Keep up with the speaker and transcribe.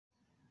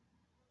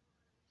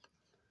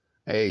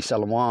Hey,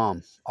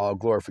 Shalom. All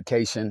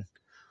glorification,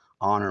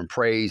 honor, and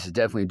praise is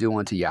definitely due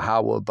unto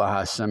Yahweh,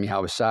 Bahashem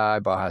Yahushai,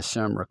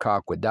 Bahashem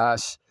Rakak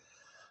Wadash,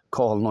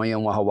 Kol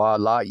Noyam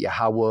Wahawala,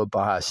 Yahweh,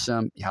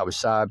 Bahashem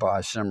Yahushai,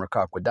 Bahashem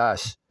Rakak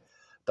Wadash.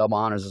 Double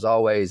honors, as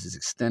always, is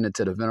extended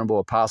to the venerable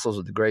apostles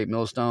of the great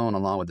millstone,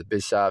 along with the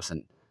bishops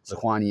and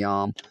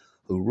Zaquaniam,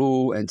 who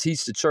rule and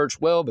teach the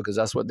church well, because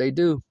that's what they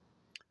do.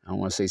 I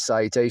want to say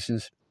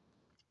salutations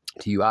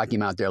to you,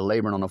 Akim, out there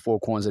laboring on the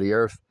four corners of the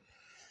earth,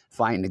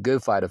 fighting the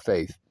good fight of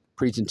faith,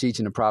 preaching,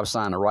 teaching, and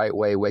prophesying the right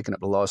way, waking up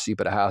the lost sheep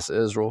of the house of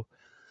Israel,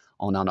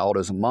 on down the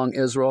elders among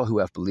Israel who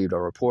have believed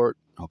our report.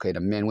 Okay, the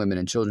men, women,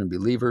 and children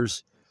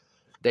believers.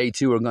 They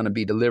too are going to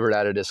be delivered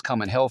out of this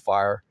coming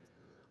hellfire.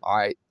 All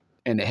right,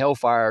 and the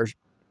hellfire is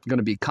going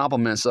to be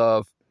compliments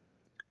of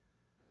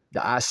the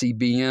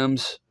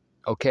ICBMs,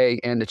 okay,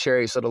 and the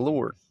chariots of the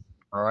Lord.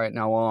 All right,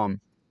 now,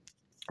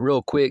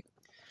 real quick,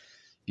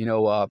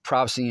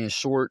 prophecy in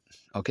short,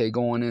 okay,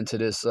 going into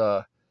this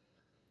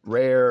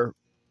rare,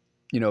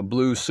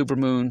 blue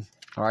supermoon,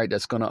 all right,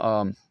 that's going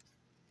to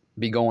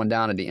be going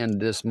down at the end of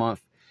this month.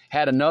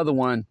 Had another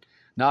one,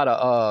 not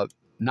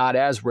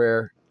as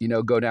rare,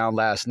 go down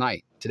last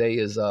night. Today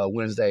is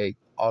Wednesday,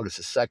 August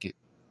the 2nd,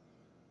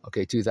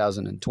 okay,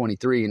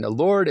 2023. And the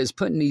Lord is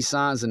putting these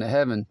signs in the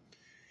heavens,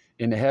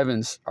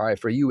 all right,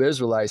 for you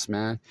Israelites,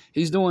 man.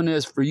 He's doing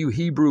this for you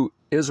Hebrew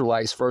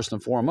Israelites first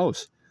and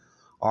foremost,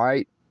 all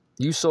right?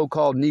 You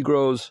so-called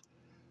Negroes,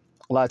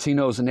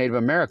 Latinos, and Native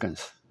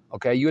Americans,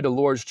 okay? You're the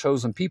Lord's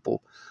chosen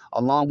people,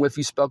 along with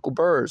you speckled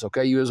birds,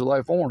 okay? You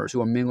Israelite foreigners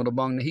who are mingled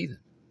among the heathen.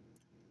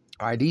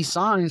 All right, these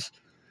signs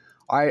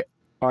are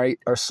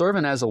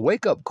serving as a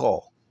wake-up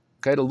call,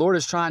 okay? The Lord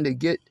is trying to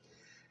get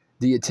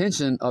the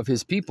attention of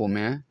his people,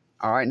 man.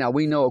 All right, now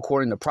we know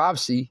according to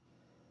prophecy,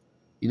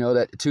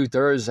 that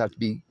 2/3 have to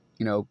be,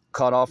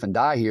 cut off and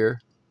die here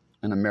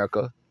in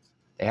America.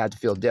 They have to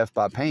feel death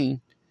by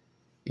pain,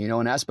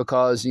 and that's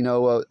because,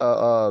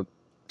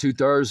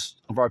 2/3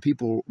 of our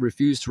people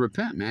refuse to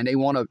repent, man. They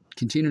want to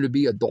continue to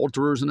be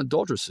adulterers and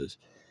adulteresses,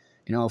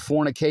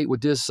 fornicate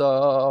with this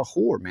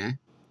whore, man,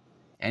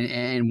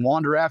 and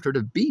wander after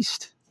the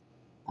beast,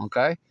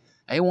 okay?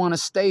 They want to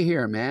stay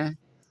here, man.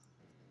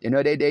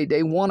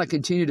 They want to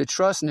continue to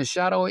trust in the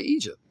shadow of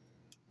Egypt,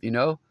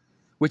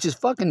 which is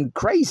fucking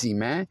crazy,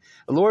 man.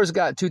 The Lord's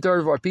got 2/3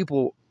 of our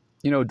people,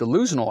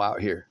 delusional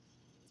out here,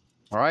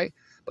 all right?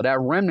 But that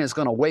remnant's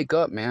going to wake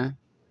up, man.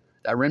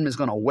 That remnant's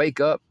going to wake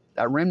up.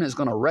 That remnant's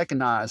going to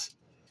recognize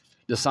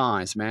the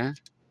signs, man,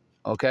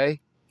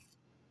 okay?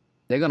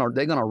 They're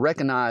gonna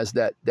recognize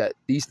that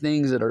these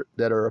things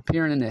that are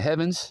appearing in the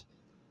heavens,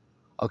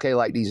 okay,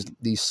 like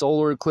these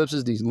solar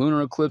eclipses, these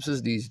lunar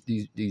eclipses, these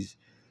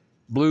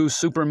blue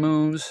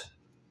supermoons,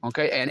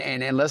 okay,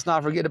 and let's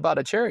not forget about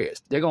the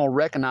chariots. They're gonna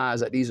recognize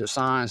that these are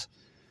signs,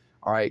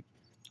 all right,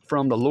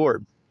 from the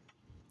Lord,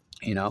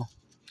 and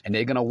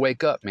they're gonna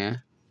wake up,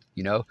 man,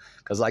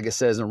 because like it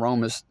says in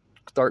Romans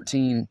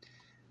 13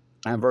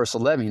 and verse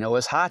 11,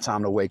 it's high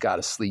time to wake out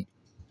of sleep,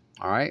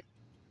 all right.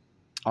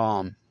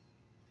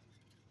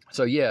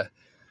 So yeah,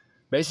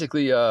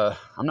 basically,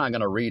 I'm not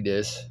gonna read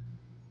this,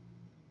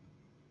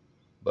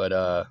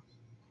 but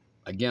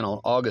again,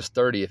 on August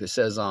 30th, it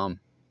says, I'm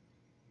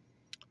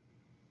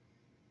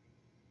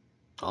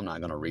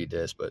not gonna read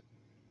this, but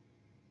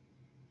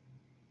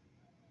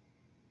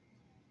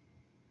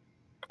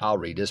I'll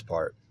read this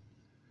part.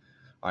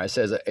 All right, it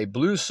says, a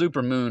blue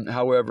supermoon,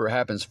 however,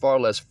 happens far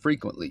less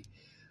frequently.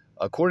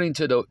 According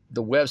to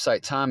the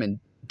website Time and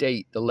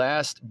Date, the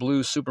last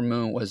blue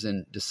supermoon was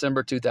in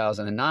December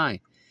 2009.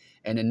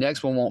 And the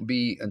next one won't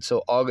be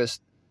until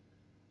August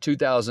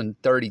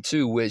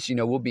 2032, which,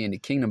 we'll be in the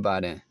kingdom by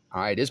then.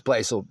 All right, this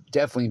place will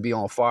definitely be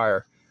on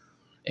fire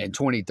in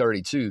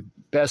 2032.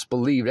 Best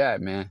believe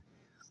that, man.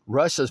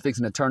 Russia's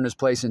fixing to turn this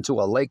place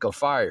into a lake of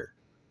fire.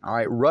 All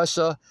right,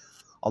 Russia,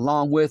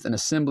 along with an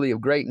assembly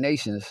of great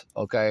nations,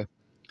 okay,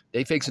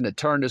 they fixing to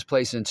turn this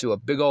place into a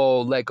big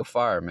old lake of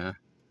fire, man.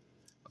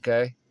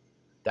 Okay,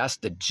 that's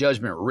the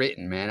judgment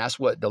written, man. That's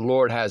what the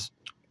Lord has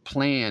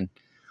planned,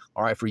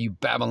 all right, for you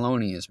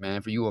Babylonians,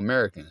 man, for you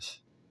Americans.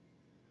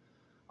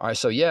 All right,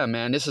 so yeah,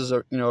 man, this is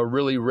a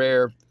really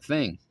rare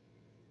thing.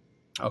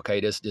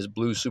 Okay, this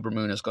blue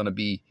supermoon is going to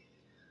be,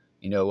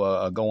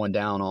 going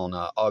down on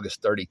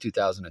August 30,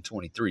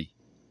 2023.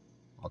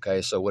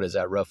 Okay, so what is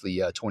that?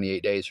 Roughly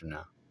 28 days from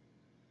now.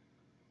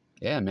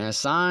 Yeah, man,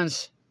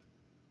 signs.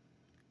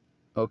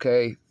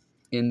 Okay,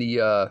 in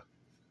the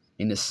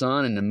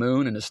sun and the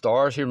moon and the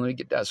stars. Here, let me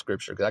get that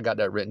scripture because I got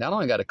that written down. I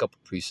only got a couple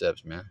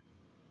precepts, man.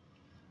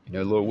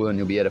 Lord willing,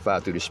 you'll be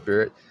edified through the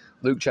Spirit.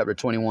 Luke chapter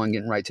 21,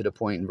 getting right to the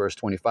point in verse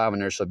 25,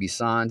 and there shall be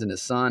signs in the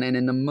sun and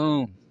in the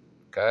moon.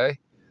 Okay?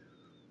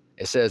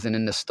 It says, and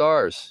in the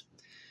stars,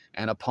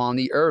 and upon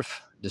the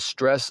earth,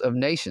 distress of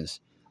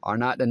nations. Are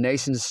not the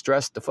nations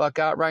stressed the fuck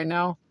out right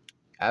now?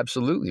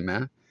 Absolutely,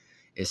 man.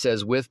 It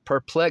says, with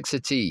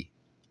perplexity.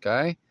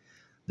 Okay?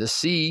 The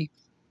sea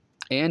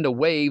and the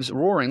waves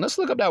roaring. Let's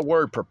look up that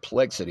word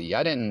perplexity.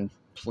 I didn't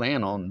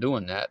plan on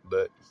doing that,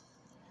 but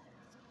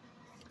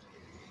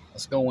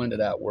let's go into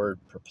that word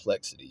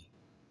perplexity.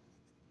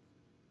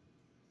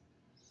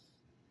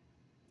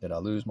 Did I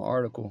lose my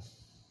article?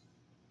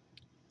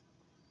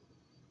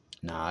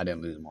 Nah, I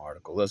didn't lose my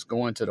article. Let's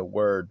go into the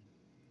word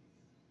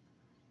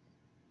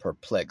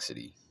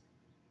perplexity.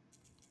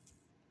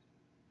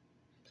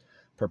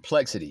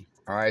 Perplexity.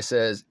 All right, it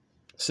says,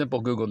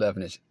 simple Google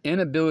definition: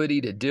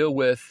 inability to deal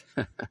with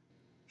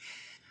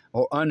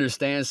or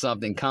understand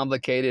something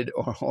complicated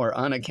or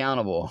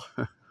unaccountable.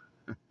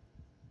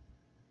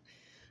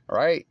 All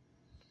right.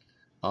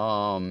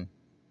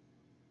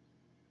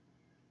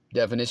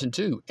 Definition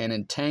 2, an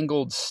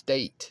entangled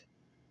state.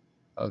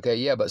 Okay,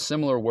 yeah, but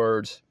similar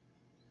words.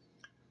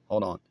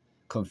 Hold on.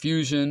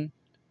 Confusion,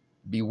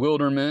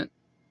 bewilderment.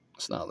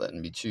 It's not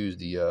letting me choose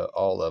the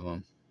all of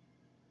them.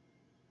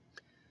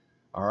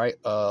 All right,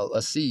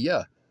 let's see.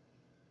 Yeah.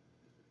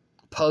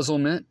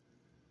 Puzzlement,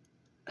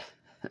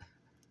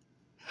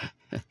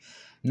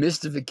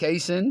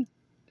 mystification,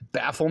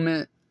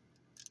 bafflement.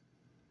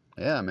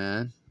 Yeah,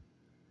 man.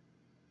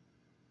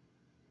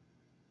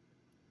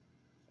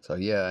 So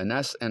yeah, and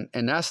that's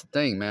the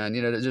thing, man.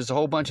 You know, there's a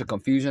whole bunch of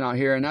confusion out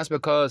here, and that's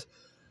because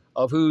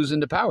of who's in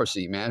the power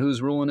seat, man.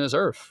 Who's ruling this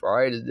earth? All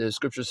right. The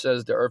scripture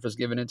says the earth is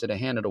given into the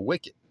hand of the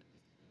wicked.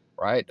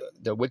 Right,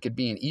 the wicked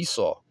being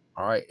Esau.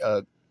 All right,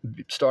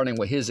 starting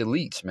with his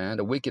elites, man,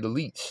 the wicked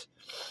elites.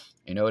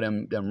 You know,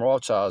 them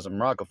Rothschilds,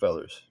 them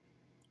Rockefellers.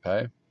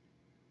 Okay,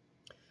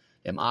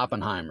 them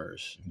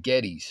Oppenheimers,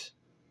 Gettys.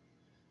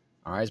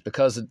 All right, it's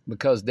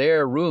because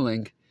they're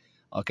ruling.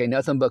 Okay,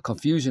 nothing but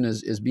confusion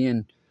is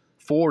being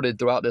forwarded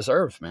throughout this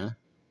earth, man.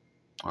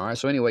 All right,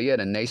 so anyway, yeah,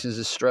 the nations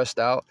is stressed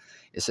out.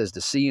 It says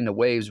the sea and the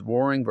waves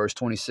roaring, verse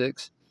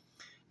 26.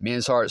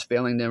 Men's hearts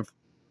failing them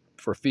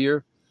for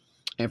fear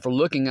and for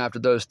looking after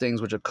those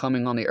things which are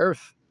coming on the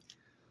earth.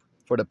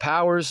 For the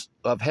powers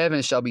of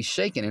heaven shall be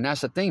shaken. And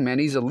that's the thing, man.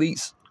 These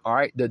elites, all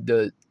right,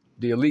 the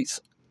elites,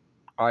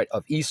 all right,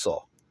 of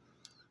Esau,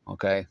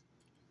 okay,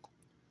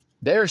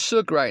 they're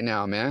shook right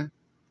now, man.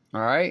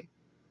 All right.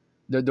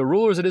 The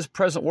rulers of this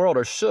present world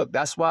are shook.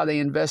 That's why they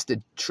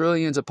invested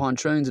trillions upon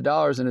trillions of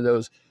dollars into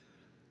those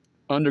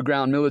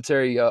underground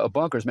military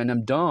bunkers, man,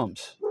 them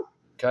dumbs,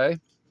 okay?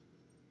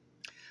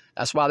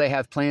 That's why they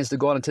have plans to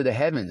go out into the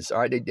heavens, all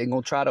right? They're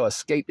going to try to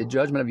escape the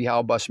judgment of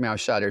Yahweh Shema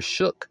Shah. They're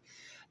shook.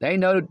 They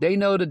know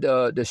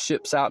that the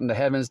ships out in the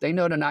heavens, they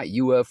know they're not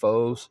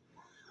UFOs,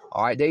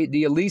 all right? The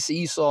elites of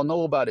Esau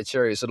know about the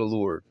chariots of the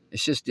Lord.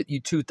 It's just that you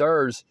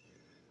 2/3,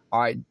 all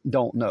right,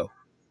 don't know,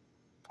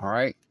 all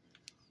right?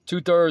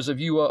 2/3 of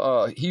you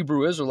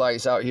Hebrew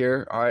Israelites out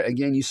here, all right,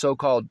 again, you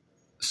so-called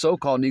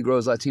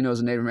Negroes, Latinos,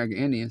 and Native American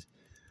Indians,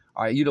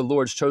 all right, you the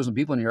Lord's chosen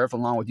people in the earth,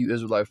 along with you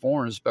Israelite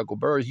foreigners, speckled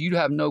birds, you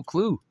have no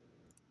clue.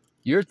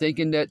 You're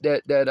thinking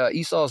that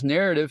Esau's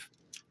narrative,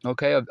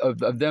 okay,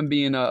 of them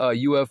being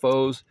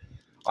UFOs,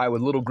 all right,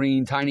 with little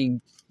green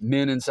tiny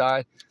men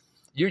inside,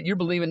 you're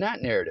believing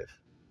that narrative.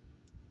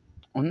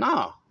 Well,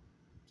 nah.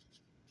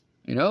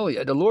 You know,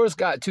 the Lord's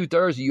got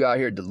 2/3 of you out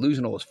here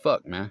delusional as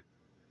fuck, man.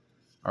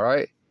 All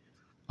right.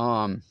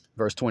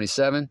 Verse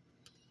 27,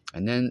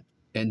 and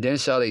then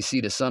shall they see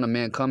the Son of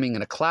Man coming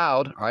in a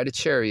cloud, all right, a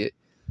chariot,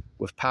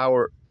 with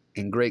power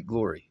and great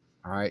glory.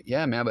 All right,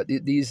 yeah, man. But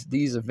these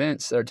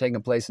events that are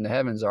taking place in the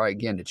heavens, all right,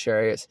 again, the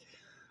chariots,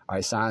 all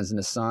right, signs in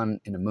the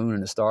sun, in the moon,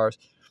 and the stars.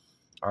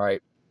 All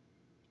right,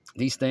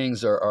 these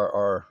things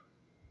are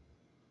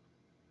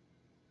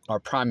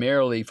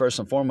primarily, first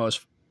and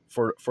foremost,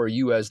 for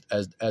you as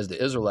the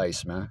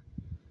Israelites, man.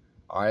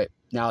 All right.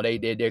 Now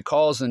they're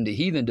causing the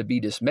heathen to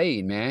be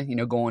dismayed, man. You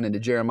know, going into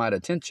Jeremiah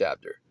the 10th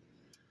chapter.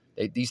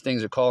 These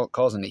things are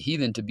causing the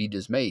heathen to be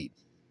dismayed.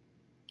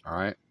 All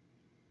right.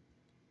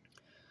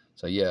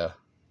 So yeah.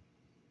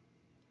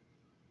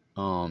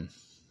 I'm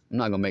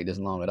not gonna make this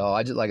long at all.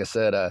 I just, like I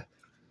said, I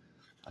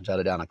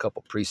jotted down a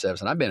couple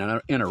precepts, and I've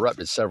been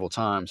interrupted several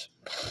times.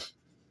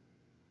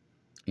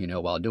 You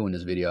know, while doing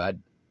this video, I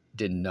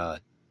didn't.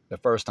 The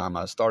first time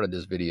I started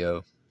this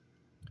video,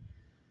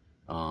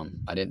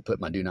 I didn't put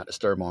my do not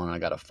disturb on. I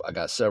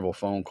got several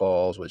phone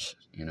calls, which,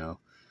 you know,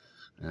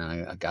 and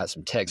I got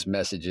some text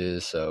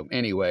messages. So,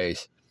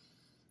 anyways,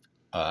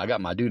 I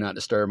got my do not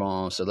disturb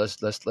on. So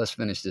let's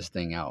finish this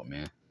thing out,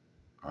 man.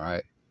 All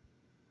right.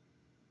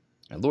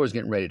 And Lord's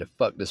getting ready to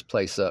fuck this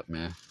place up,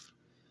 man.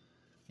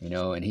 You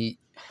know, and he's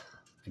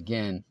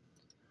doing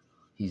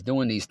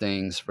these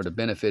things for the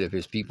benefit of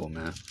his people,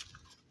 man.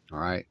 All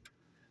right.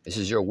 This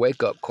is your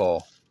wake up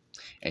call,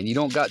 and you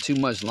don't got too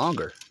much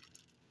longer,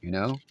 you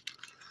know,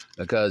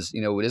 because,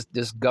 you know,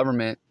 this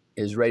government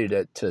is ready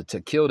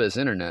to kill this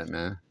internet,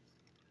 man.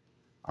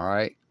 All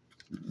right.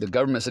 The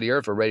governments of the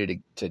earth are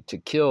ready to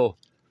kill, all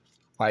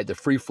right, the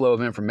free flow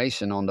of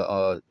information on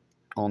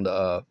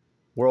the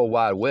World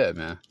Wide Web,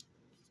 man.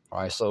 All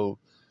right. So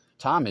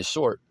time is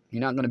short. You're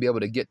not going to be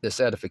able to get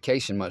this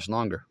edification much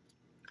longer.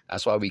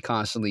 That's why we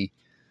constantly,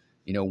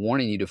 you know,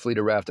 warning you to flee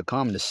the wrath to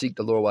come, to seek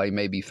the Lord while he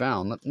may be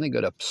found. Let me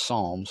go to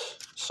Psalm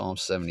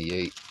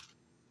 78.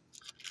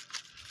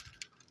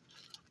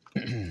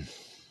 And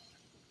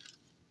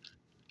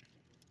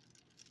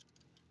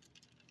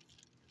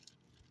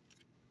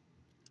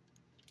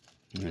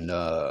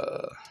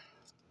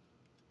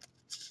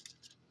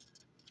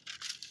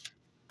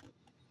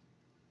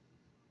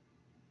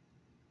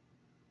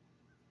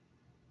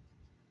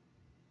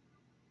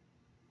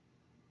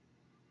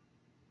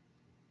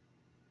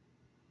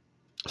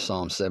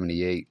Psalm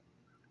 78.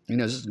 You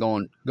know, just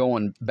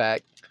going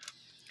back,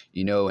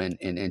 you know,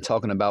 and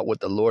talking about what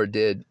the Lord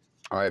did,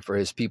 all right, for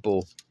his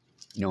people,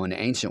 you know, in the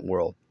ancient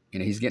world. You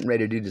know, he's getting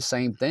ready to do the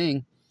same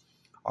thing,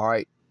 all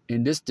right,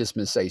 in this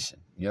dispensation,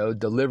 you know,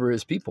 deliver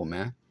his people,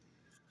 man.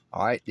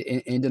 All right,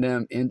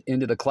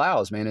 into the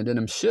clouds, man, into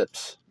them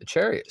ships, the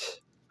chariots.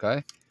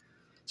 Okay.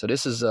 So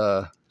this is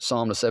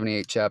Psalm the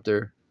 78th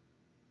chapter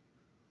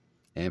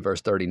and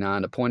verse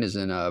 39. The point is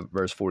in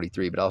verse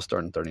 43, but I'll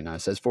start in 39. It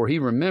says, "For he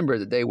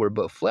remembered that they were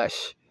but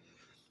flesh,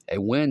 a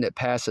wind that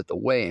passeth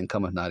away and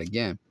cometh not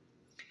again.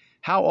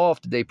 How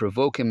oft did they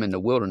provoke him in the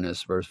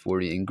wilderness," verse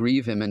 40, "and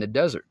grieve him in the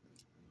desert?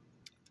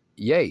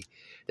 Yea,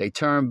 they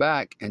turned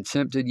back and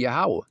tempted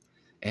Yahweh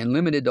and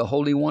limited the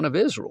Holy One of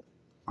Israel."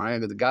 All right,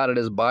 the God of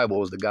this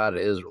Bible is the God of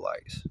the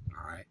Israelites.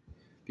 All right,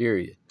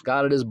 period.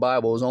 God of this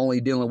Bible is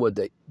only dealing with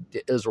the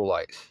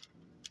Israelites.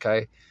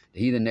 Okay, the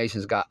heathen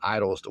nations got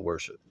idols to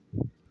worship.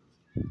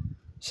 It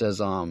says,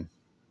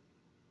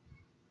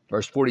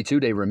 verse 42,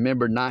 "They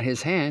remembered not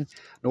his hand,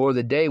 nor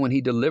the day when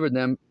he delivered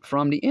them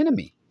from the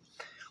enemy."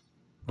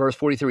 Verse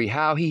 43,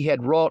 "How he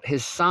had wrought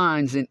his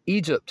signs in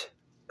Egypt,"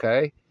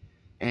 okay,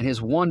 "and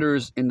his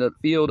wonders in the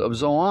field of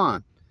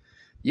Zoan."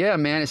 Yeah,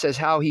 man, it says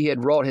how he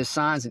had wrought his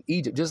signs in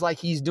Egypt, just like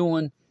he's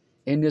doing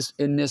in this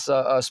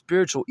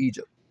spiritual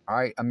Egypt. All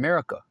right,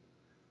 America.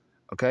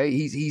 Okay,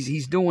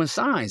 he's doing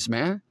signs,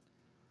 man.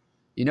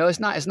 You know, it's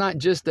not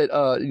just that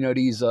you know,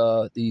 these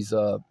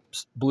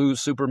blue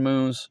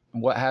supermoons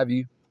and what have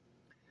you,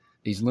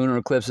 these lunar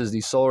eclipses,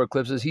 these solar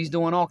eclipses. He's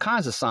doing all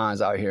kinds of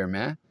signs out here,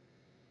 man.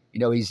 You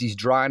know, he's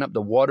drying up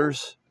the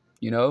waters.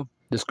 You know,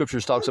 the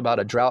scriptures talks about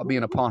a drought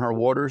being upon her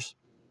waters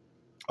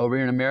over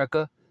here in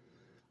America.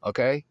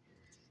 Okay.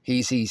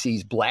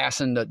 He's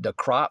blasting the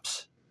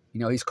crops.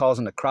 You know, he's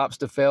causing the crops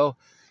to fail.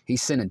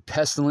 He's sending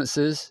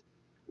pestilences.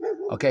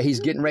 Okay, he's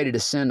getting ready to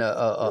send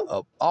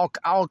all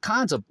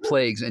kinds of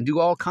plagues and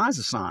do all kinds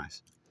of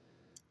signs.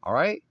 All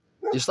right,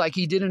 just like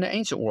he did in the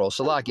ancient world.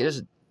 Salaki, there's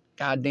a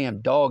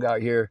goddamn dog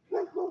out here.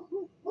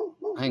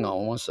 Hang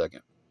on one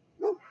second.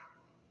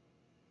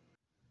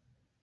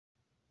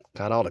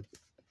 Got all the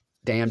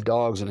damn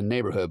dogs in the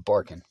neighborhood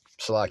barking.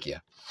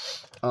 Salakia.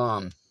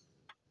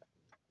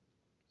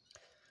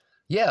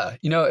 Yeah,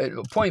 you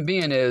know, point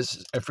being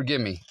is,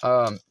 forgive me,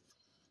 the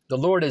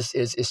Lord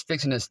is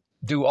fixing to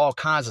do all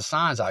kinds of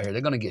signs out here.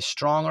 They're going to get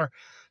stronger,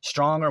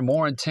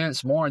 more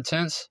intense,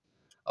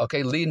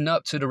 okay, leading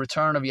up to the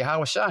return of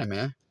Yahweh Shai,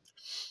 man.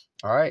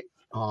 All right,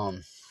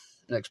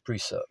 next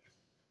precept.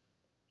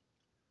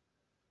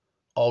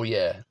 Oh,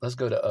 yeah, let's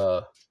go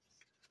to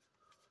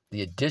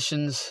the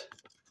additions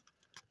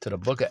to the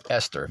book of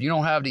Esther. If you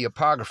don't have the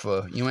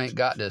Apocrypha, you ain't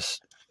got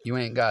this. You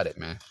ain't got it,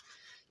 man.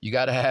 You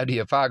got to have the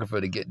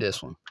Apocrypha to get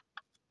this one.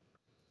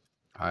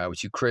 All right,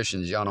 with you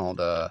Christians, y'all don't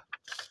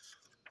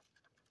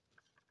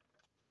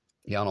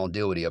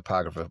deal with the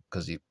Apocrypha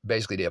because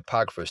basically the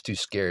Apocrypha is too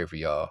scary for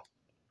y'all.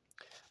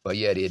 But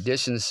yeah, the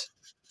additions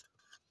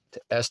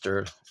to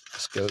Esther,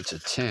 let's go to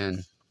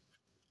 10.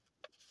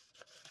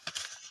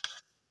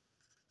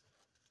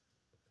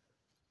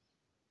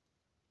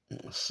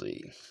 Let's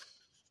see.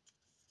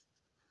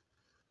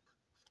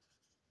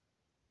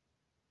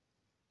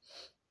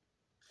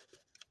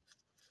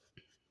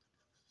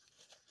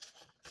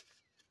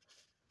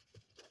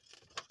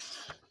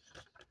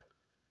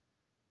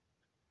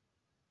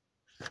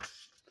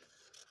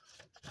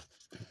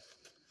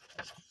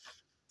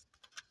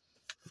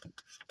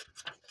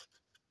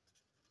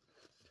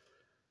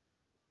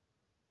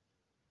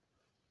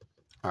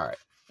 All right.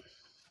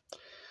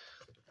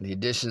 The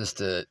additions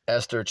to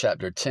Esther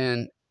chapter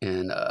 10,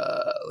 and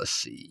let's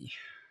see.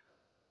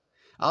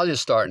 I'll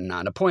just start in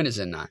 9. The point is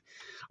in 9.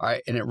 All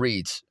right, and it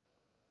reads,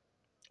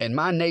 "And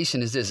my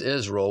nation is this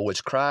Israel,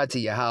 which cried to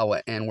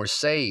Yahweh and were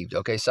saved."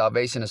 Okay,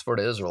 salvation is for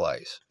the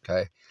Israelites.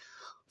 Okay,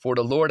 "For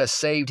the Lord has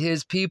saved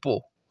his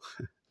people,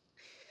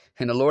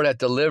 and the Lord hath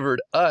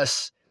delivered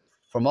us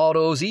from all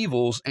those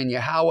evils, and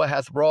Yahweh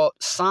hath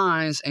wrought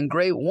signs and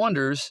great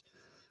wonders,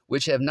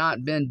 which have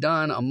not been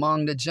done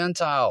among the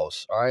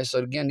Gentiles." All right, so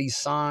again, these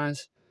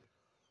signs,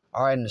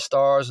 all right, and the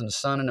stars and the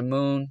sun and the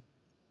moon,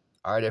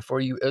 all right, they're for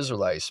you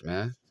Israelites,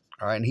 man.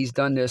 All right, and he's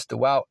done this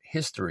throughout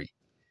history.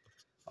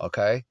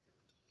 Okay.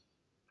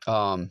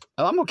 I'm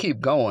gonna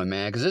keep going,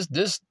 man, because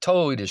this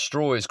totally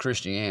destroys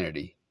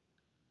Christianity.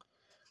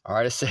 All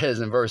right, it says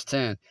in verse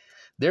 10,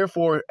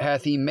 "Therefore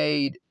hath he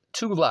made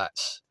 2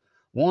 lots,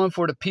 one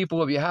for the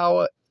people of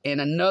Yahweh and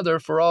another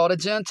for all the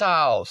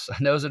Gentiles."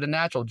 And those are the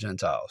natural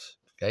Gentiles.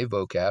 Okay,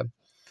 vocab.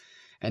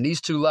 "And these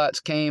 2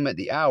 lots came at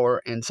the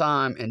hour and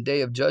time and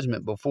day of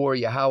judgment before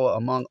Yahweh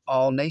among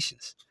all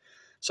nations.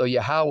 So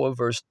Yahweh,"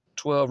 verse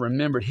 12,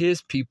 "remembered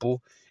his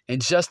people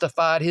and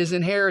justified his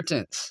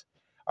inheritance."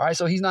 All right,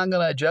 so he's not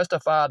going to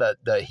justify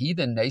the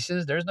heathen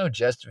nations. There's no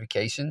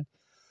justification,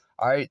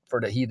 all right,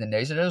 for the heathen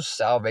nations. There's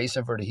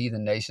salvation for the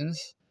heathen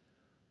nations.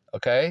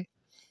 Okay?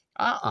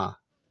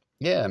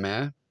 Yeah,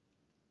 man.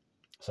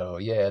 So,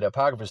 yeah, the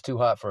Apocrypha is too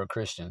hot for a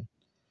Christian.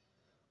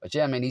 But,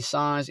 yeah, man, these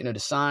signs, you know, the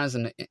signs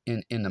in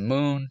the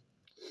moon,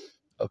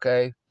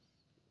 okay?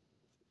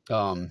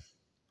 And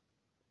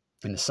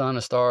the sun and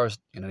the stars,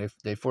 you know,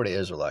 they for the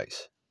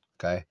Israelites.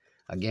 Okay.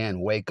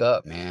 Again, wake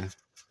up, man.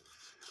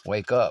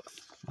 Wake up.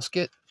 Let's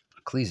get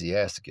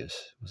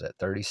Ecclesiasticus. Was that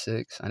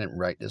 36? I didn't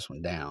write this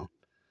one down.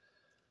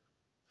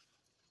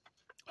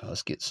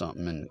 Let's get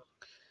something in.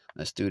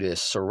 Let's do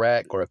this.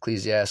 Sirach or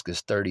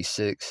Ecclesiasticus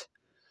 36.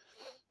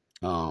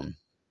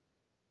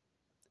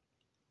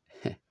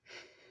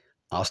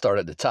 I'll start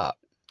at the top.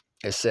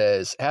 It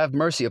says, have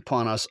mercy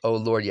upon us, O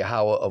Lord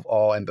Yahweh of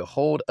all, and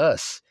behold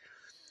us,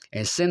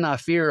 and send thy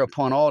fear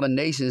upon all the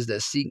nations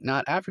that seek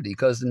not after thee,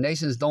 because the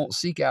nations don't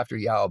seek after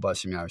Yahweh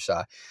Bashem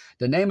Yahushua.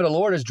 The name of the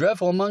Lord is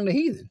dreadful among the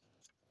heathen.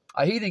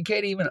 A heathen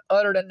can't even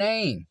utter the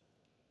name.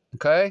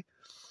 Okay?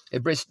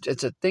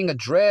 It's a thing of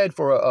dread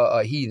for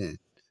a heathen.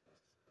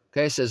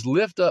 Okay? It says,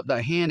 lift up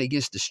thy hand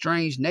against the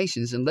strange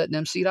nations and let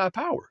them see thy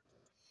power.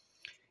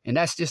 And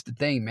that's just the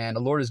thing, man. The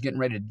Lord is getting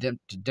ready to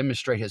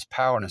demonstrate his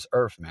power on this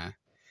earth, man.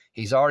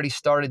 He's already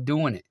started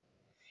doing it.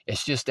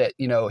 It's just that,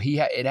 you know,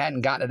 it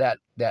hadn't gotten to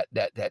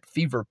that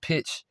fever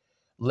pitch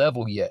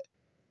level yet.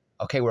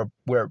 Okay,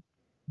 where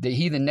the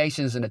heathen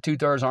nations and the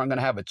 2/3 aren't going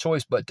to have a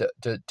choice but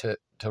to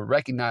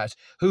recognize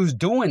who's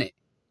doing it.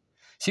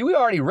 See, we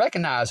already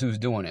recognize who's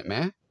doing it,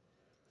 man.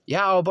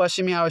 Yahweh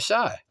Bashem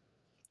Yahushai.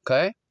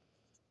 Okay.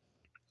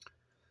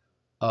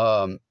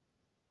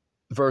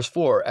 Verse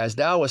 4, as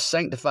thou wast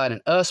sanctified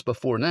in us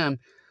before them,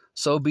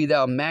 so be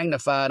thou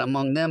magnified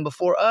among them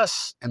before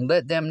us, and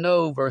let them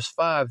know, verse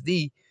 5,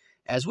 thee,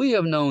 as we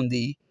have known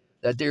thee,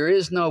 that there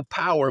is no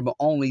power but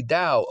only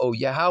thou, O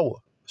Yahweh.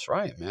 That's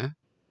right, man.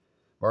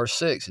 Verse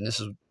 6, and this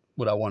is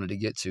what I wanted to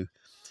get to.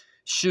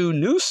 Shew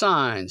new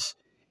signs,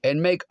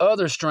 and make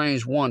other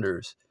strange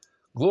wonders.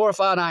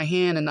 Glorify thy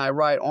hand and thy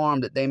right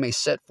arm, that they may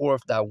set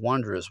forth thy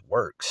wondrous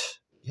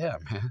works. Yeah,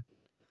 man.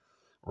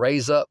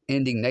 Raise up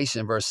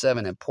indignation, verse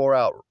 7, and pour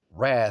out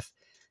wrath.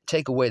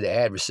 Take away the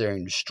adversary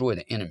and destroy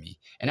the enemy.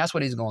 And that's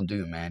what he's going to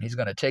do, man. He's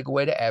going to take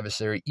away the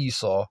adversary,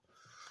 Esau,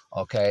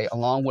 okay,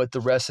 along with the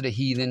rest of the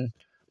heathen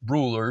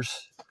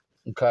rulers,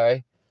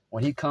 okay,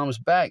 when he comes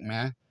back,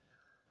 man.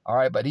 All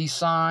right, but these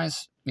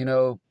signs, you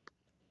know,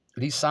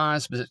 these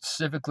signs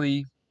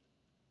specifically,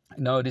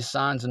 you know, these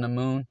signs in the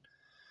moon,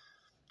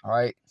 all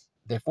right,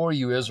 they're for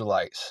you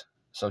Israelites.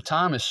 So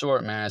time is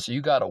short, man, so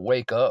you got to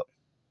wake up.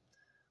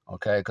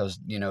 Okay, because,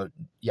 you know,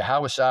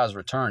 Yahweh's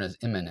return is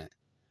imminent.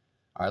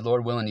 All right,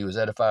 Lord willing, he was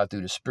edified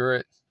through the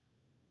Spirit.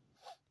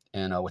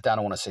 And with that,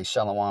 I want to say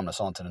shalom. Let's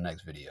on to the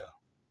next video.